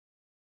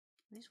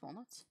these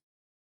walnuts?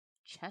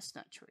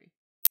 Chestnut tree.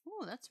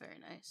 Ooh, that's very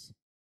nice.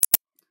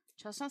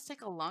 Chestnuts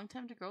take a long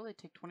time to grow. They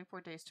take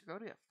 24 days to grow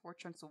to get 4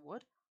 chunks of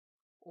wood.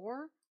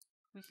 Or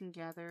we can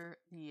gather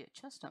the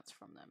chestnuts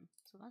from them.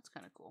 So that's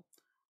kind of cool.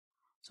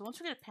 So once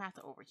we get a path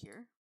over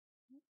here.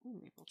 Ooh,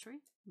 maple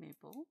tree.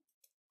 Maple.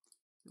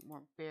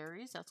 More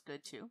berries. That's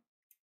good too.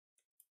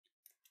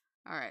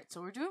 Alright,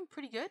 so we're doing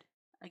pretty good.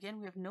 Again,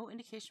 we have no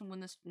indication when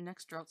this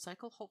next drought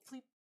cycle,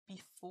 hopefully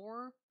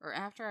before or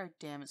after our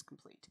dam is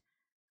complete.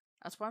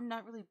 That's why I'm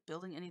not really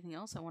building anything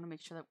else. I want to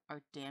make sure that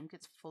our dam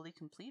gets fully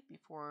complete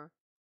before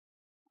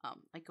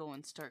I go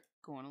and start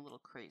going a little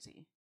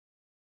crazy.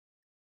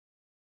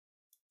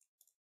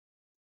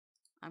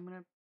 I'm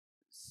gonna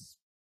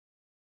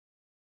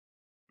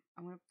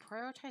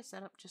prioritize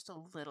that up just a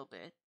little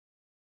bit.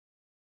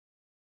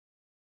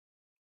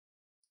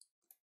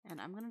 And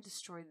I'm gonna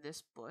destroy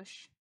this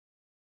bush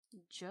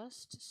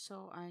just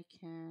so I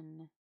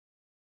can...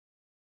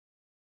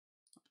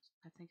 Oops,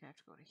 I think I have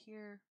to go to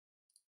here.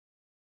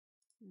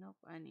 Nope,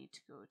 I need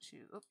to go to...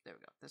 Oh, there we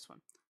go, this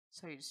one.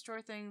 So you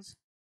destroy things,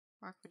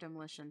 mark for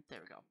demolition,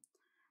 there we go.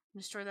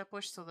 Destroy that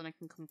bush so that I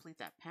can complete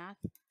that path.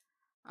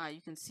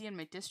 You can see in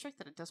my district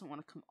that it doesn't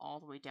want to come all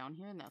the way down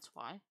here, and that's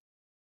why.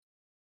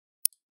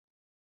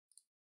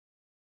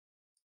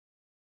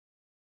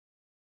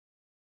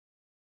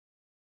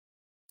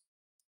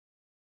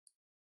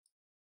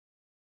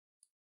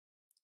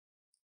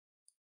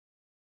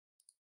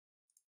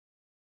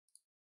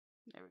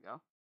 There we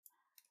go.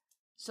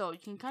 So you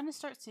can kind of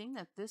start seeing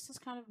that this is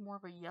kind of more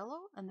of a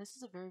yellow, and this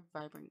is a very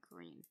vibrant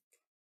green.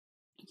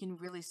 You can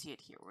really see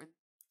it here,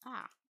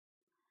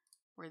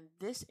 where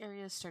this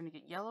area is starting to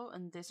get yellow,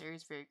 and this area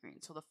is very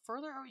green. So the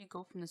further out you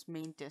go from this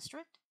main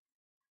district,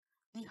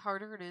 the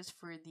harder it is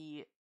for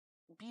the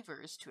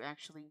beavers to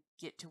actually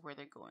get to where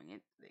they're going.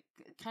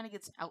 It kind of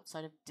gets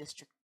outside of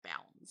district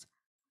bounds.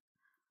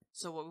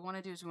 So what we want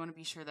to do is we want to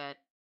be sure that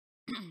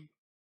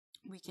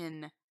we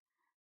can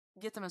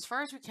get them as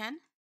far as we can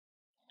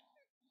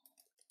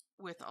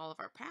with all of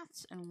our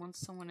paths, and once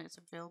someone is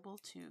available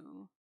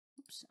to...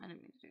 Oops, I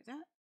didn't mean to do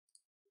that.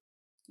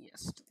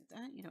 Yes, delete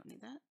that. You don't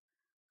need that.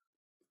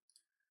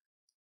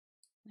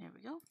 There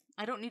we go.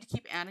 I don't need to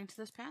keep adding to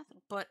this path,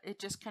 but it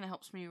just kind of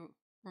helps me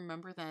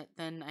remember that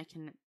then I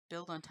can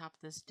build on top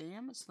of this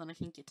dam, so then I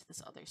can get to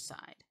this other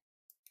side.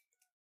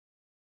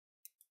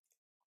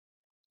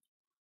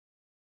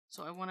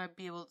 So I want to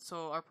be able...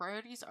 So our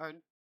priorities are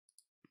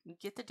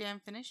get the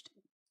dam finished,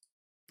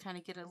 kind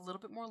of get a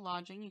little bit more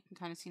lodging. You can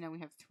kind of see now we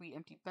have 3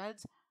 empty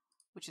beds,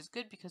 which is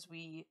good because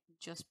we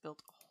just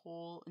built a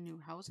whole new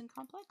housing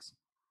complex.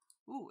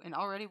 Ooh, and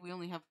already we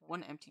only have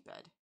 1 empty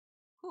bed.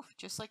 Whew,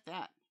 just like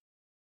that.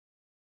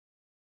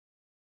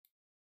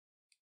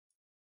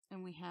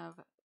 And we have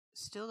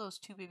still those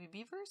 2 baby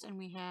beavers, and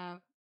we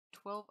have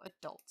 12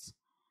 adults.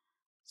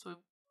 So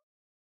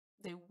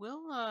they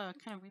will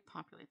kind of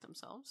repopulate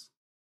themselves.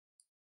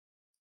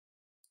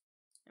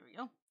 There we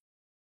go.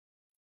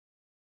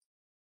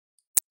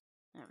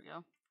 There we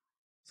go.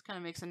 This kind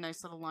of makes a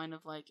nice little line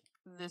of like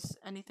this,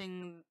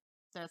 anything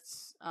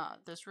that's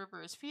this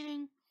river is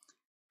feeding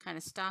kind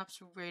of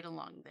stops right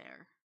along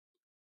there.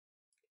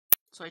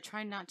 So I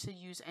try not to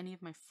use any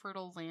of my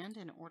fertile land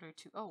in order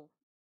to... Oh,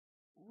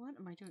 what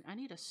am I doing? I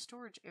need a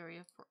storage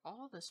area for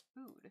all this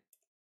food.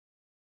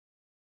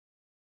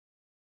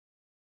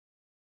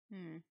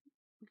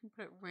 We can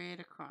put it right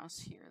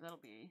across here. That'll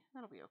be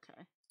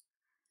okay.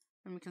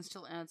 And we can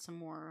still add some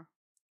more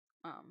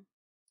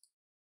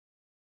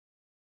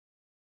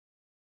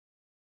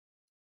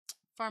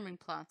farming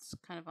plots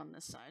kind of on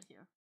this side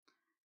here.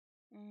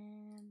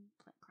 And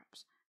plant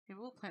crops. Maybe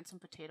we'll plant some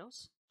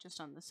potatoes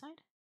just on this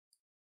side.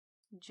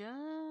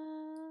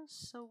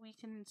 Just so we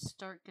can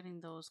start getting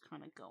those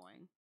kind of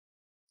going.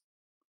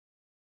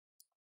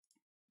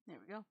 There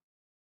we go.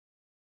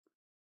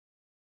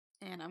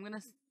 And I'm going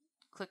to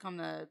click on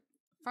the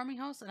farming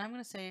house, and I'm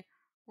going to say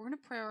we're going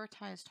to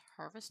prioritize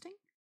harvesting.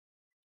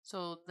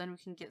 So then we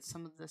can get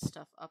some of this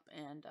stuff up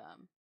and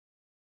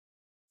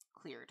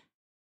cleared.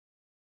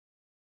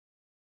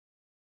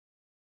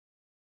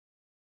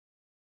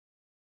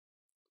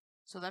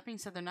 So that being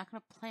said, they're not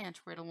going to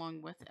plant right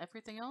along with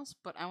everything else,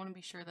 but I want to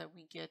be sure that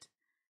we get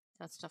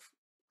that stuff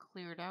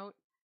cleared out.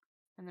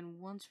 And then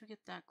once we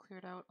get that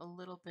cleared out a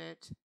little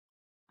bit,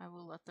 I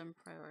will let them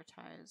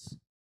prioritize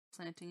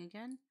planting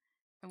again.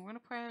 And we're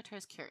going to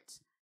prioritize carrots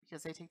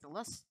because they take the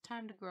less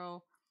time to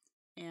grow,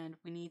 and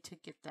we need to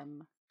get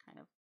them kind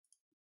of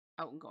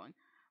out and going.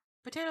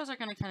 Potatoes are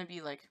going to kind of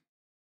be like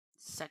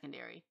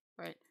secondary,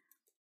 right?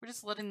 We're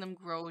just letting them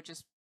grow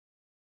just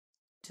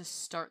to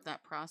start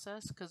that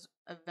process, because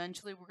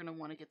eventually we're going to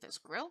want to get this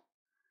grill,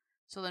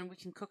 so then we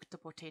can cook the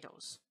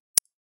potatoes.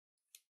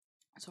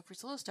 So if we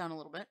slow this down a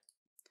little bit,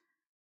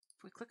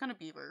 if we click on a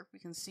beaver, we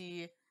can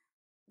see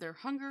their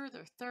hunger,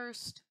 their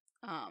thirst,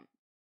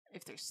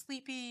 if they're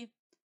sleepy,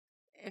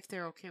 if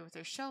they're okay with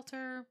their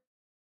shelter,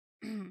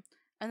 and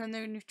then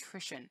their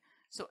nutrition.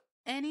 So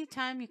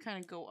anytime you kind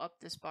of go up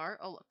this bar,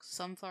 oh look,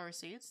 sunflower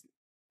seeds,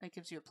 that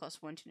gives you a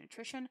 +1 to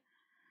nutrition.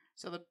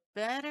 So the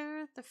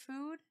better the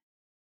food,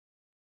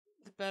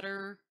 the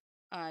better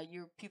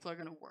your people are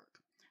going to work.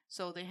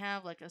 So they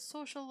have like a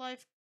social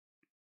life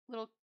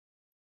little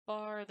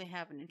bar, they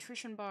have a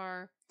nutrition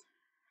bar,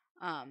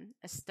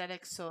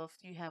 aesthetics. So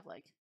if you have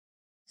like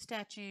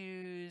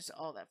statues,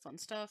 all that fun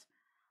stuff,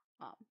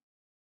 um,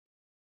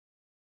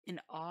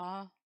 in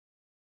awe.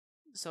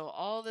 So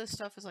all this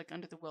stuff is like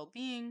under the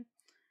well-being.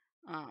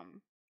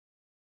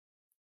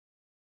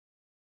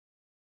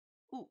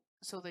 Ooh,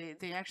 so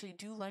they actually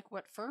do like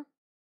wet fur,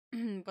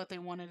 but they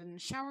want it in the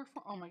shower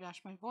form. Oh my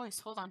gosh, my voice.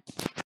 Hold on.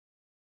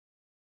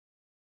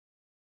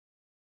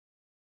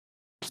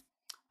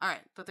 All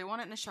right, but they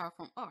want it in a shower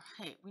form. Oh,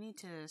 hey, we need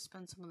to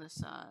spend some of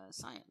this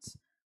science,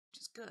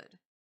 which is good.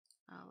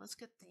 Let's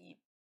get the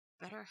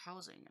better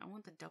housing. I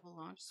want the double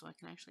launch so I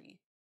can actually.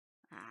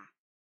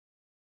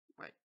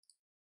 Right.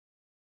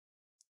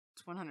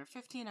 It's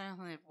 115. I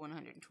only have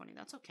 120.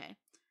 That's okay.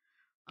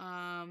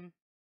 I'm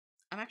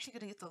actually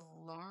gonna get the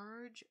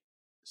large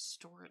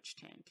storage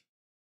tank.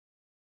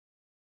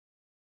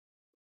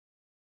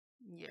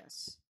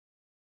 Yes.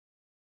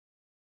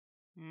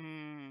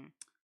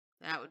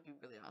 That would be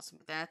really awesome.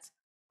 But that's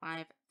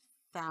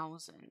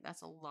 5,000.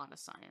 That's a lot of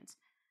science.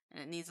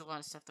 And it needs a lot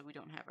of stuff that we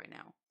don't have right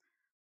now.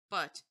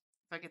 But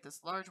if I get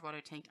this large water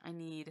tank, I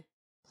need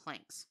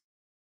planks.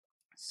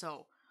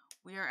 So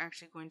we are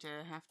actually going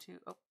to have to...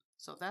 Oh,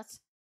 so that's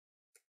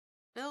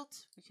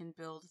built. We can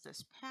build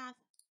this path.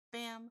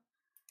 Bam.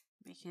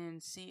 We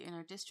can see in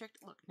our district.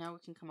 Look, now we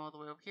can come all the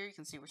way over here. You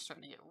can see we're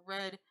starting to get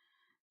red.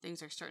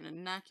 Things are starting to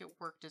not get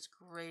worked as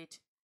great.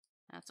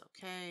 That's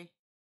okay.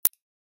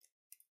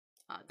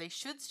 They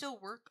should still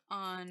work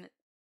on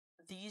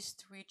these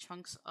 3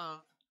 chunks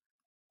of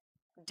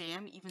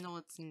dam, even though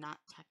it's not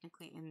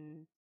technically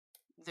in...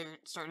 They're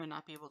starting to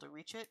not be able to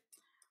reach it.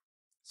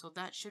 So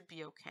that should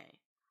be okay.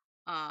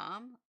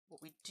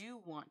 What we do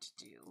want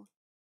to do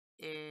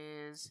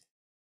is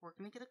we're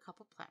going to get a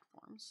couple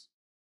platforms.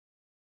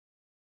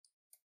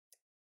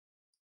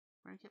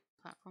 We're going to get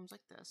platforms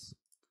like this.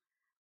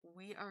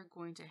 We are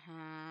going to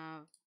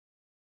have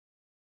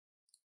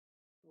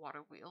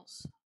water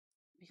wheels,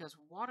 because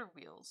water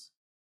wheels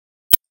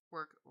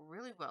work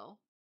really well.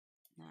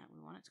 Now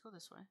we want it to go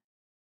this way.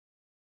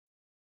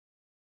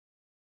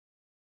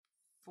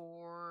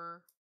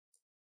 For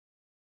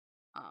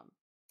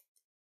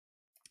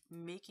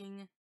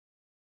making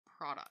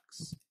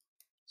products.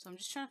 So I'm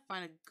just trying to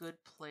find a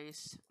good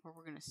place where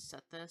we're going to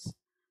set this.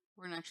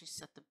 We're going to actually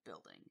set the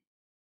building.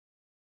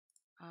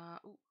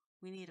 Ooh,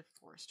 we need a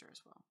forester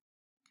as well.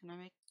 Can I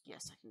make...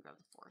 Yes, I can grab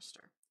the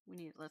forester.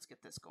 Let's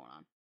get this going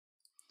on.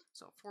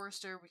 So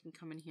forester, we can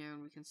come in here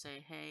and we can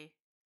say, hey,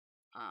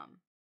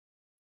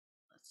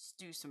 let's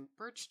do some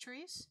birch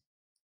trees.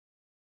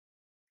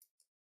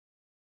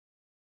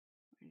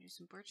 We're going to do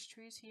some birch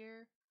trees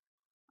here.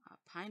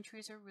 Pine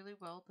trees are really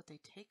well, but they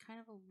take kind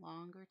of a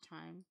longer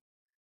time.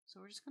 So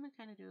we're just going to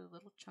kind of do a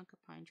little chunk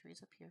of pine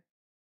trees up here.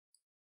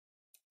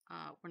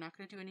 We're not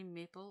going to do any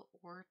maple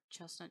or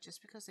chestnut just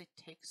because they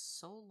take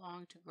so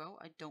long to grow.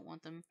 I don't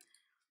want them.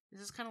 This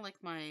is kind of like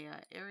my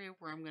area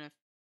where I'm going to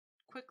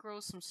quick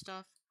grow some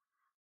stuff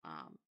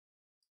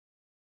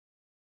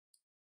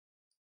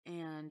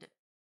and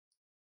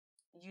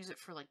use it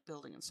for like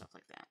building and stuff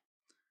like that.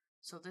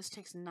 So this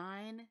takes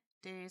 9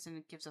 days and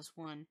it gives us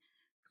 1.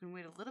 We can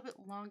wait a little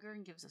bit longer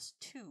and gives us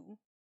 2,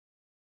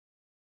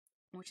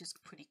 which is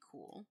pretty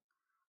cool.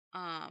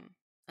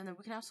 And then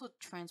we can also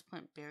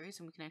transplant berries,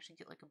 and we can actually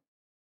get like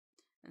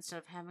instead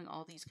of having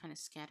all these kind of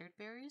scattered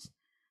berries,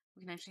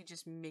 we can actually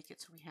just make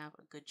it so we have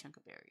a good chunk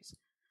of berries.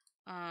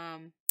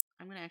 I'm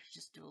going to actually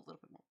just do a little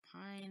bit more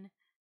pine,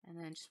 and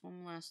then just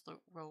one last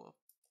row of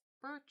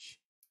birch,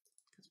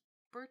 because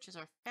birch is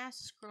our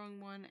fastest growing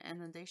one, and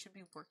then they should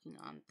be working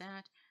on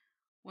that.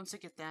 Once I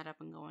get that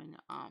up and going,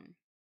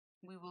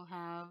 we will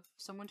have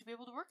someone to be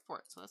able to work for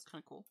it, so that's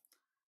kind of cool.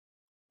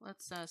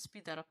 Let's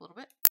speed that up a little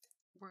bit.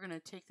 We're going to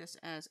take this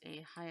as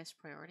a highest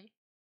priority.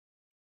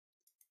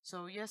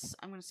 So yes,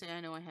 I'm going to say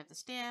I know I have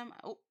this dam.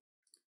 Oh,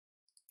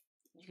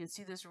 you can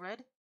see this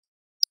red.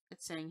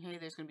 It's saying, hey,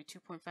 there's going to be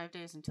 2.5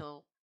 days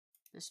until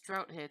this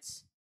drought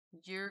hits.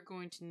 You're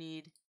going to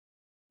need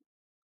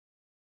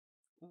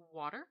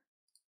water.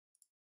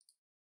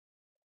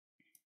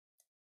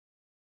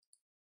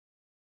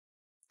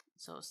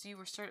 So see,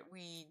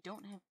 we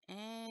don't have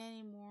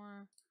any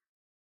more.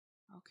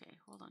 Okay,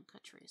 hold on,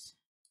 cut trees.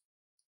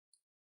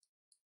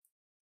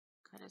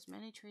 Cut as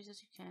many trees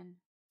as you can.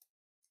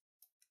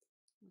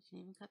 We can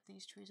even cut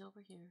these trees over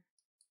here.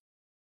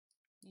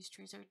 These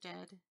trees are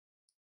dead,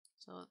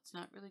 so it's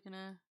not really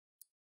gonna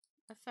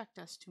affect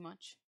us too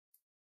much.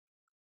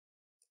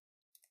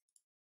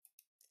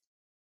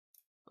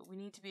 But we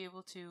need to be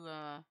able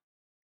to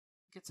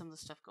get some of the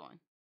stuff going.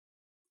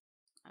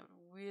 I would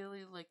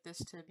really like this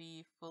to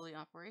be fully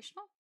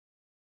operational.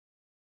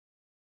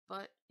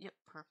 But, yep,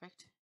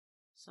 perfect.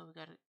 So we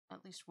got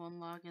at least 1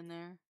 log in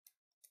there.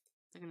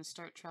 They're going to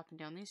start chopping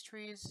down these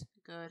trees.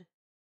 Good.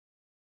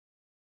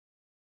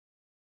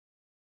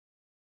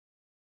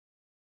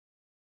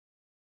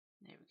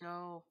 There we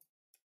go.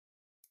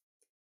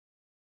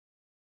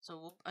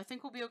 So I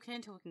think we'll be okay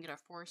until we can get our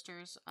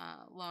forester's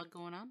log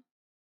going on.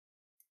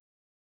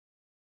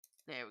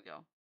 There we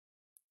go.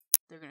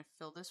 They're going to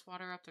fill this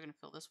water up. They're going to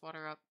fill this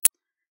water up.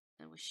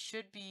 And we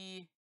should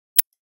be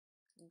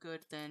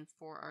good then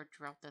for our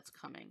drought that's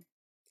coming.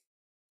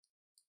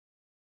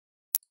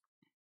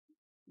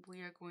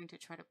 We are going to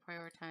try to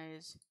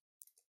prioritize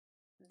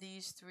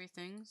these 3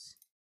 things.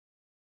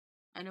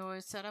 I know I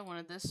said I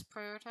wanted this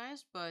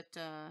prioritized, but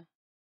it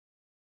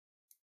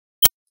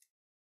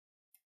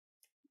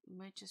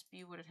might just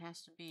be what it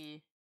has to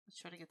be. Let's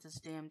try to get this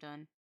dam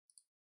done.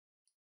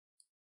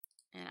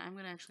 And I'm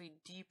going to actually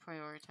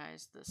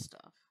deprioritize this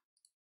stuff.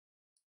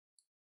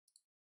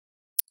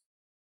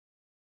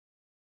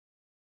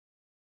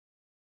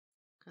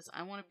 Because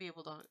I want to be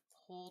able to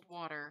hold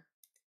water.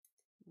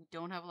 We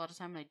don't have a lot of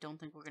time, and I don't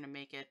think we're going to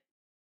make it.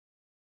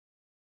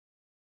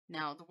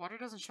 Now, the water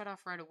doesn't shut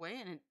off right away,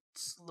 and it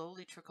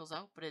slowly trickles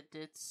out, but it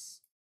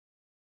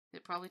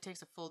probably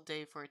takes a full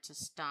day for it to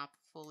stop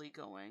fully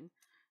going.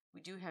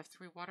 We do have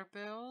 3 water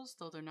barrels,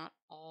 though they're not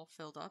all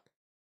filled up.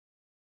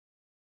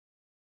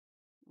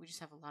 We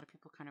just have a lot of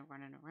people kind of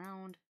running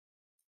around.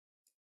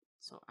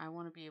 So I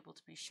want to be able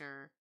to be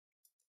sure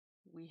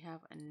we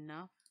have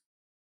enough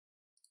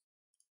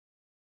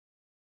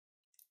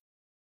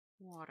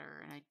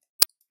water, and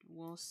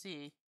we'll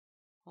see.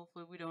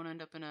 Hopefully we don't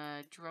end up in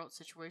a drought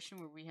situation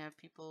where we have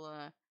people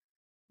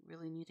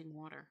really needing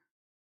water.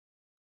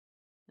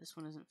 This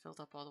one isn't filled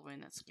up all the way,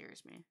 and that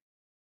scares me.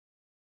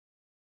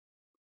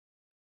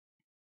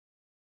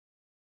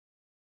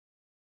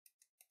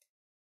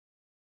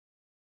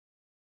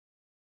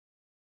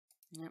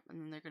 Yep,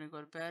 and then they're going to go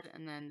to bed,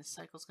 and then the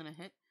cycle's going to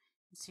hit.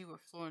 You can see we're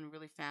flowing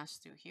really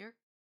fast through here.